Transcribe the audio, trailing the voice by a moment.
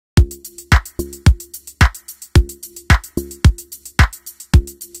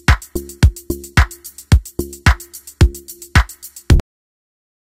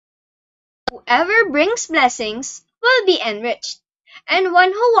Whoever brings blessings will be enriched, and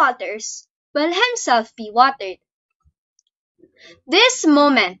one who waters will himself be watered. This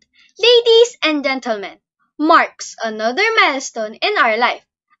moment, ladies and gentlemen, marks another milestone in our life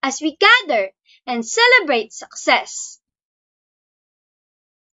as we gather and celebrate success.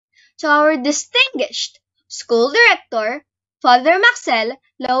 To our distinguished school director, Father Maxel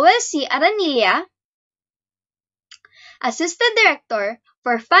Lowell C. Aranilla, Assistant Director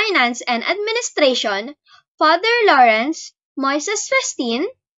for Finance and Administration, Father Lawrence Moises Festin,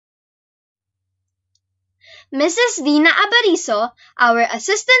 Mrs. Dina Abarizo, our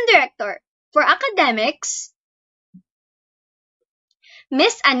Assistant Director for Academics,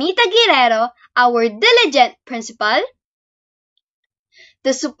 Miss Anita Guerrero, our diligent Principal,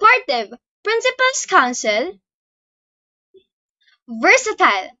 the supportive Principal's Council,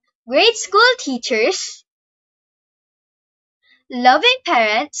 versatile grade school teachers, loving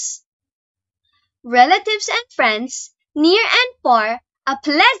parents, relatives and friends, near and far, a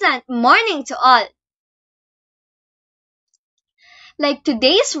pleasant morning to all. Like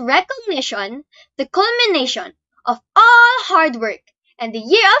today's recognition, the culmination of all hard work and the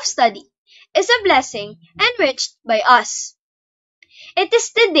year of study is a blessing enriched by us. It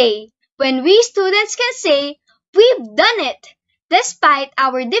is the day when we students can say, we've done it, despite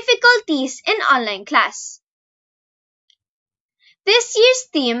our difficulties in online class. This year's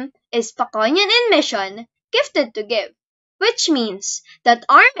theme is Pakonyan in Mission, Gifted to Give, which means that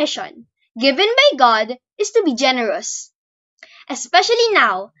our mission, given by God, is to be generous. Especially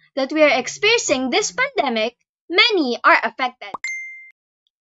now that we are experiencing this pandemic, many are affected.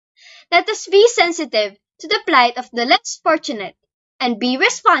 Let us be sensitive to the plight of the less fortunate and be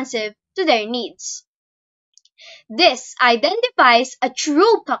responsive to their needs. This identifies a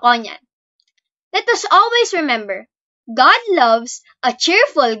true Pakonyan. Let us always remember, God loves a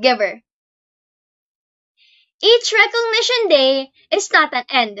cheerful giver. Each recognition day is not an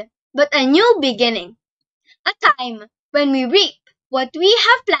end, but a new beginning. A time when we reap what we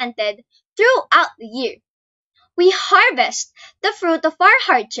have planted throughout the year. We harvest the fruit of our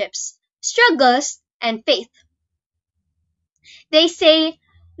hardships, struggles, and faith. They say,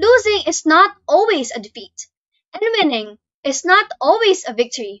 losing is not always a defeat, and winning is not always a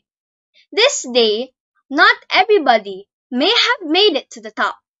victory. This day, not everybody may have made it to the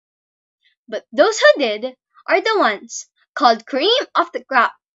top, but those who did are the ones called cream of the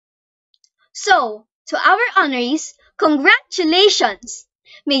crop. So, to our honorees, congratulations!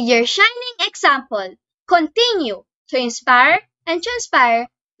 May your shining example continue to inspire and transpire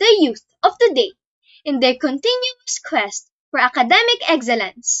the youth of today in their continuous quest for academic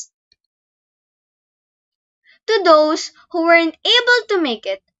excellence. To those who weren't able to make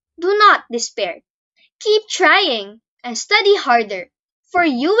it, do not despair. Keep trying and study harder, for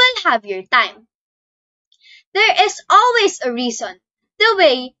you will have your time. There is always a reason, the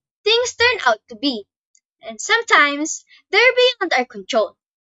way things turn out to be, and sometimes they're beyond our control.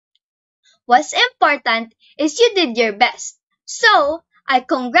 What's important is you did your best, so I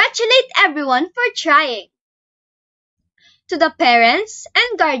congratulate everyone for trying. To the parents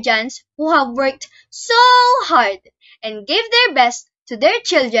and guardians who have worked so hard and gave their best to their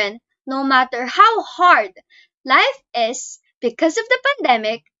children, no matter how hard life is because of the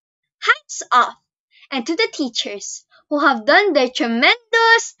pandemic, hats off. And to the teachers who have done their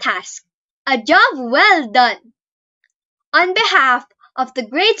tremendous task, a job well done. On behalf of the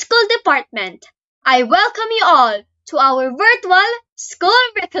grade school department, I welcome you all to our virtual school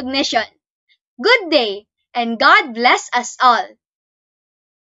recognition. Good day, and God bless us all.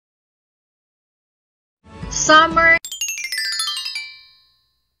 Summer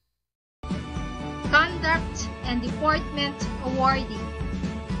Conduct and Deportment Awardee,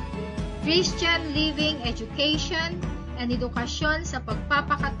 Christian Living Education and Edukasyon sa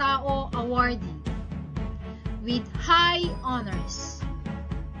Pagpapakatao Awardee with high honors,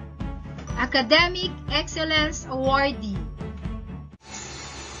 Academic Excellence Awardee,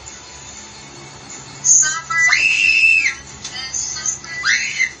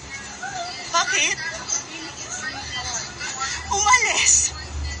 Bakit? Umalis!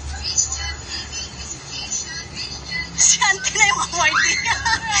 Shanti na yung awardee.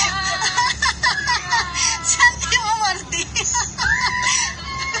 Shanti yung awardee.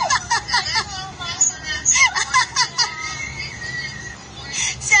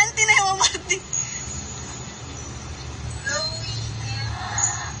 Shanti na yung awardee.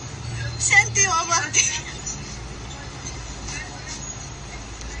 Shanti yung awardee.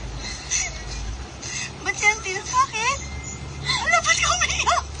 Ba't Shanti na? Bakit? Ano, ba't ka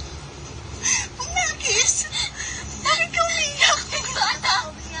umiyak? Umakis? Bakit ka umiyak?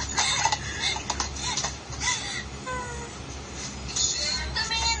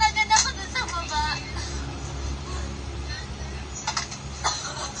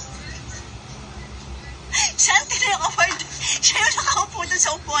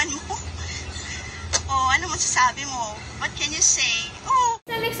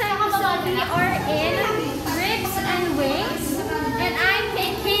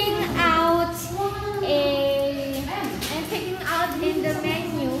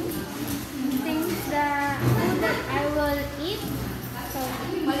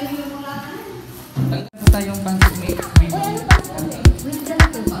 Tayong pancit may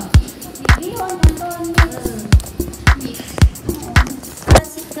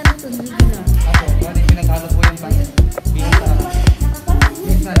Ako, pinaghalo po yung pancit.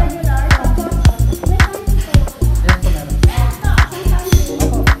 Beans na lang. Yan po meron.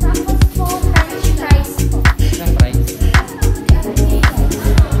 Isang fries.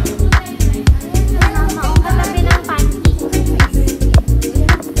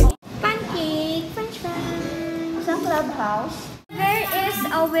 Pancake, french fries. Sa clubhouse. There is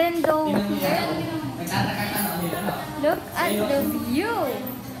a window here. Look at the view.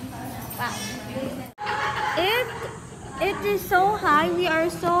 Wow. It is so high. We are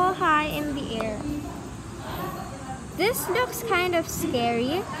so high in the air. This looks kind of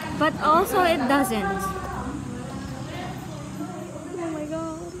scary, but also it doesn't. Oh my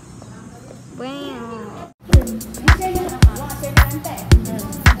god. Wow.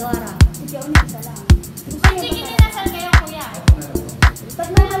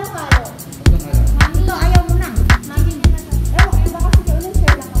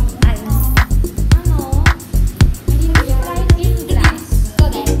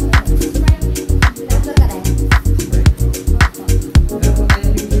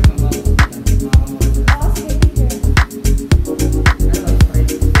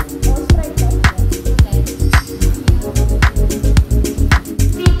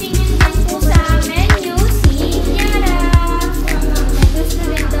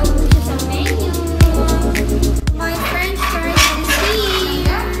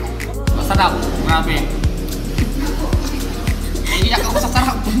 Sarap, grabe. Naiiyak ako sa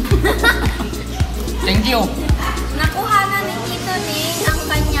sarap. Thank you. Nakuha na ni Tito Ning ang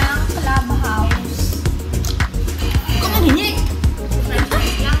kanyang clubhouse. Kung nangingi.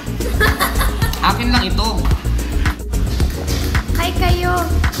 Akin lang ito. Hi kayo.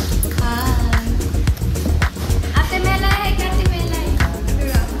 Hi. Ate Melay, hi Ate Melay.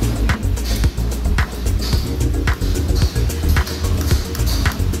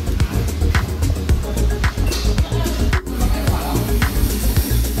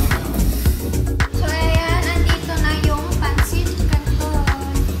 So ayan, andito na yung pancit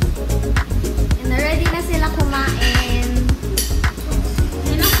canton. And ready na sila kumain.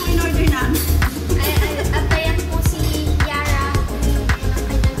 Yan lang po in order namin. At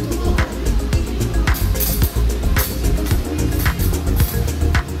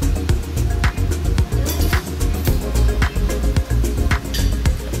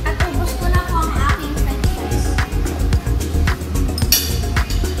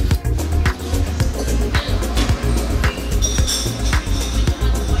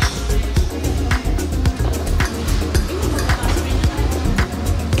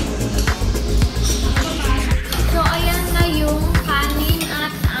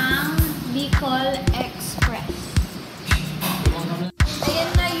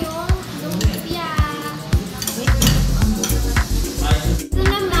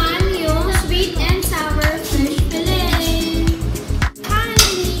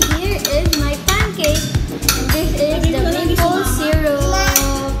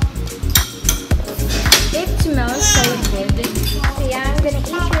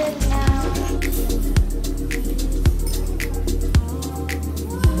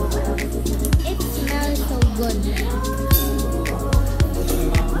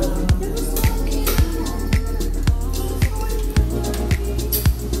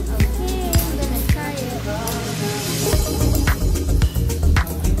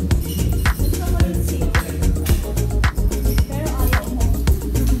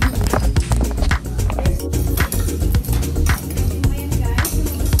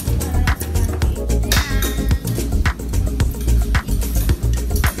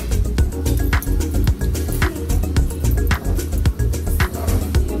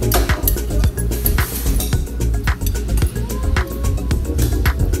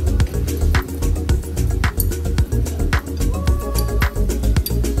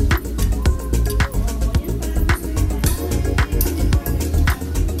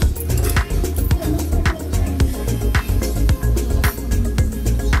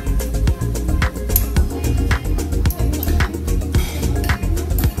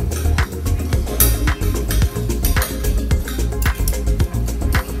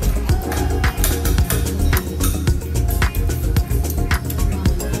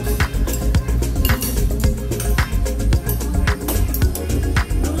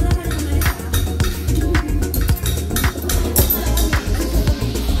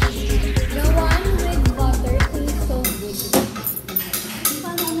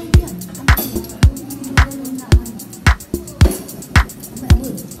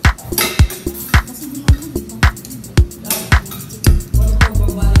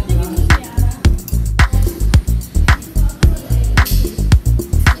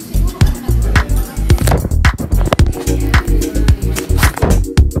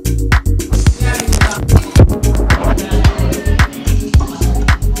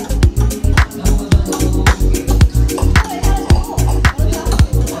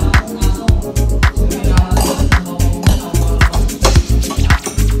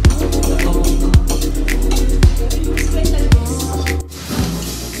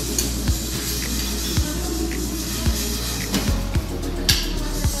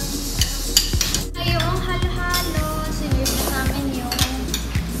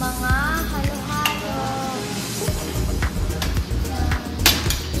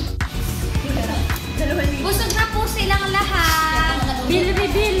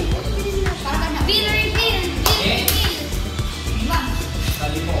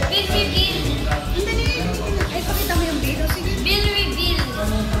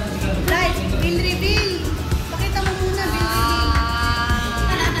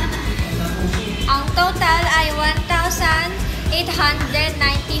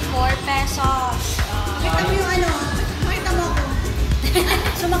 894 pesos. Makita mo yung ano? Makita mo ako.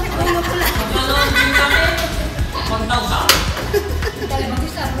 Sumakit mo yung pula.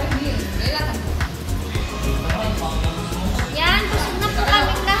 Yan, busog na po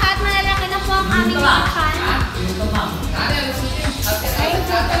kaming lahat. Malalaki na po ang aming makan.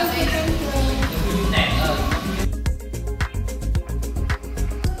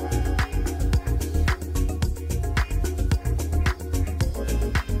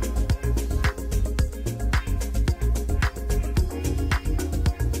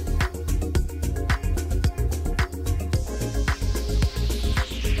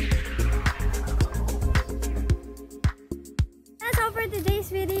 That's all for today's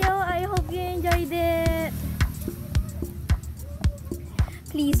video. I hope you enjoyed it.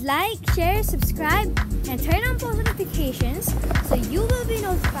 Please like, share, subscribe, and turn on post notifications so you will be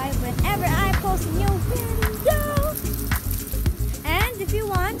notified whenever I post a new video. And if you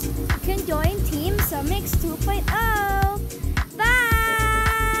want, you can join Team Summix 2.0.